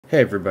Hey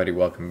everybody,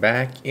 welcome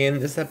back. In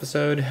this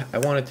episode, I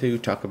wanted to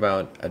talk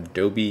about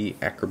Adobe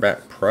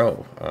Acrobat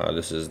Pro.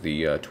 This is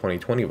the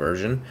 2020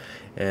 version,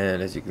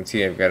 and as you can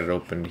see, I've got it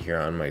opened here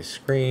on my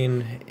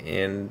screen,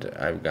 and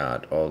I've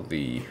got all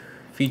the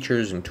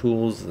features and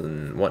tools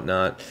and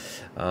whatnot.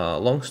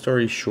 Long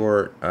story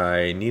short,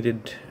 I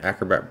needed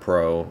Acrobat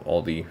Pro.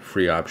 All the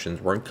free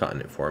options weren't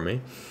cutting it for me,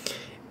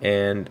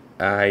 and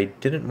I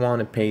didn't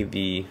want to pay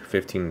the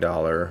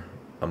 $15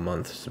 a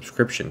month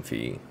subscription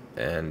fee,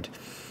 and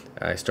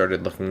I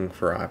started looking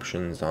for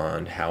options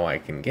on how I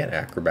can get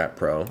Acrobat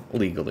Pro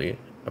legally,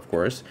 of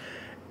course,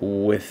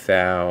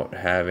 without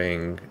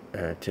having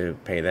to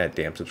pay that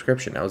damn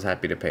subscription. I was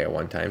happy to pay a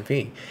one-time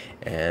fee,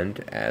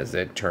 and as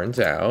it turns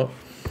out,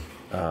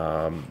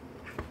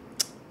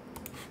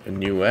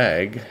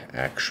 Newegg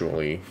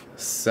actually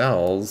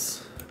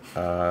sells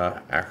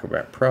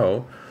Acrobat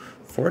Pro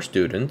for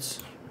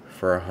students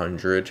for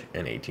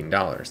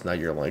 $118. Now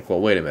you're like,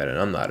 well, wait a minute,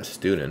 I'm not a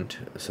student,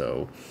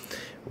 so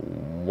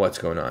what's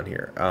going on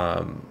here?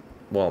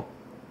 Well,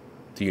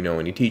 do you know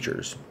any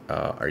teachers?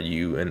 Are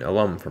you an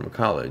alum from a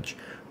college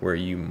where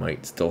you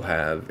might still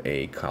have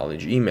a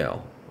college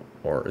email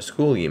or a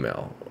school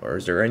email? Or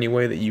is there any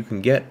way that you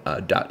can get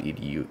a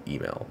 .edu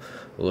email?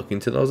 Look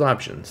into those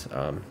options.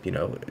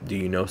 Do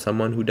you know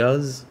someone who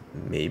does?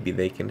 Maybe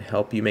they can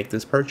help you make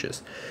this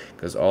purchase,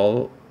 because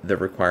all the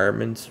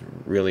requirements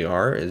really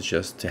is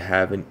just to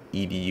have an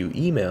edu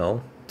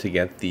email to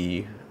get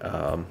the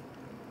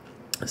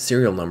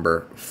serial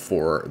number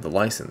for the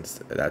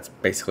license. That's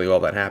basically all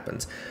that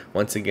happens.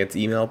 Once it gets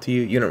emailed to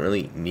you, you don't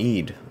really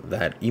need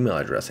that email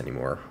address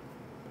anymore.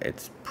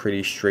 It's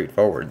pretty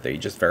straightforward. They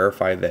just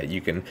verify that you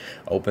can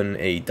open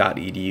a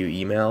 .edu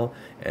email,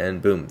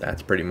 and boom,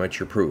 that's pretty much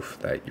your proof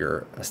that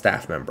you're a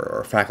staff member or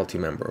a faculty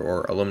member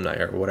or alumni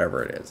or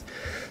whatever it is.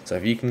 So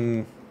if you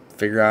can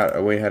figure out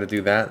a way how to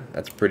do that,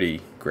 that's pretty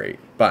great.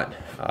 But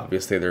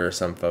obviously there are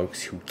some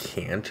folks who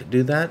can't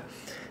do that.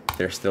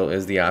 There still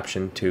is the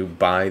option to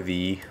buy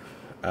the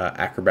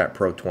Acrobat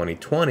Pro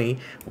 2020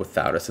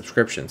 without a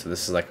subscription. So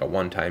this is like a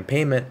one-time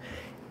payment,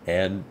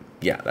 and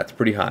yeah, that's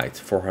pretty high. It's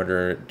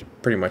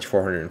pretty much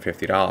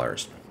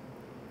 $450.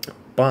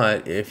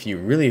 But if you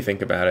really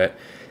think about it,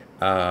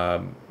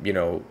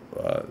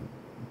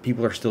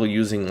 people are still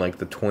using like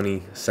the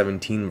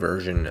 2017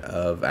 version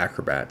of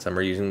Acrobat. Some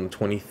are using the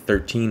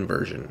 2013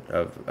 version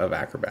of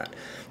Acrobat.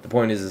 The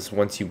point is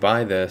once you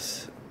buy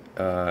this,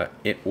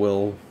 it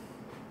will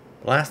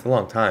last a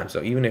long time.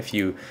 So even if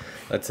you,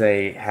 let's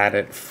say, had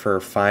it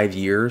for 5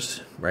 years,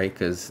 right?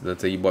 Because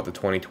let's say you bought the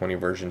 2020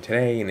 version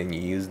today and then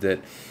you used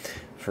it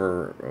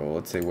for,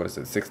 let's say, what is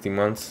it, 60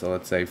 months? So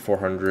let's say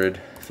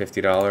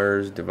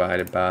 $450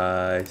 divided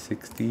by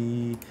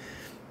 60,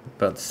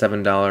 about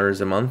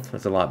 $7 a month.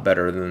 That's a lot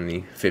better than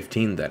the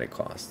 $15 that it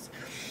costs.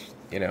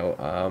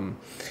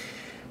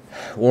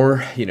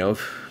 Or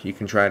if you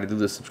can try to do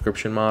the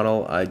subscription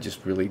model. I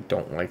just really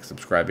don't like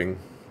subscribing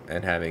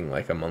and having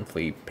like a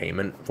monthly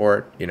payment for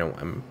it.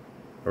 I'm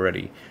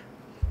already,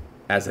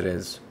 as it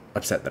is,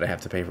 upset that I have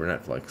to pay for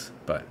Netflix,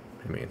 but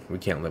I mean, we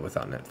can't live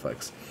without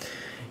Netflix.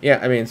 Yeah,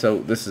 I mean, so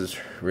this is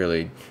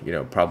really,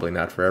 probably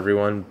not for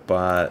everyone,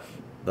 but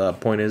the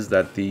point is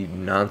that the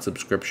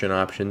non-subscription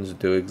options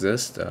do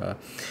exist.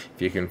 If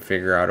you can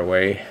figure out a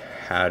way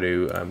how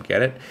to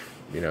get it,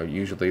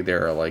 usually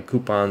there are like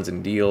coupons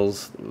and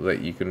deals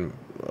that you can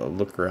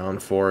look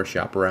around for,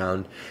 shop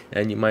around,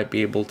 and you might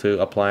be able to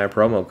apply a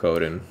promo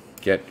code and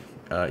get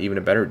even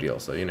a better deal.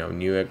 So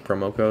Newegg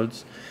promo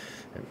codes,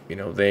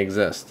 they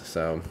exist,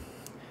 so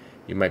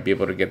you might be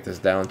able to get this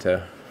down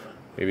to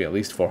maybe at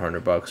least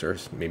 $400 or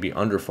maybe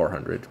under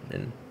 400,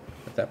 and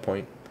at that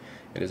point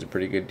it is a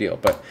pretty good deal.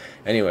 But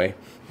anyway,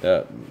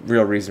 the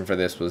real reason for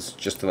this was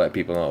just to let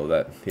people know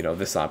that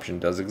this option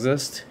does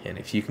exist, and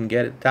if you can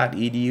get it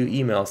 .edu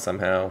email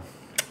somehow,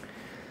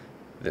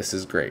 this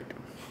is great.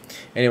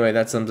 Anyway,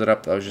 that sums it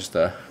up. That was just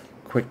a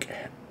quick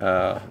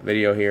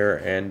video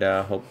here, and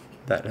hope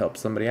that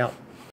helps somebody out.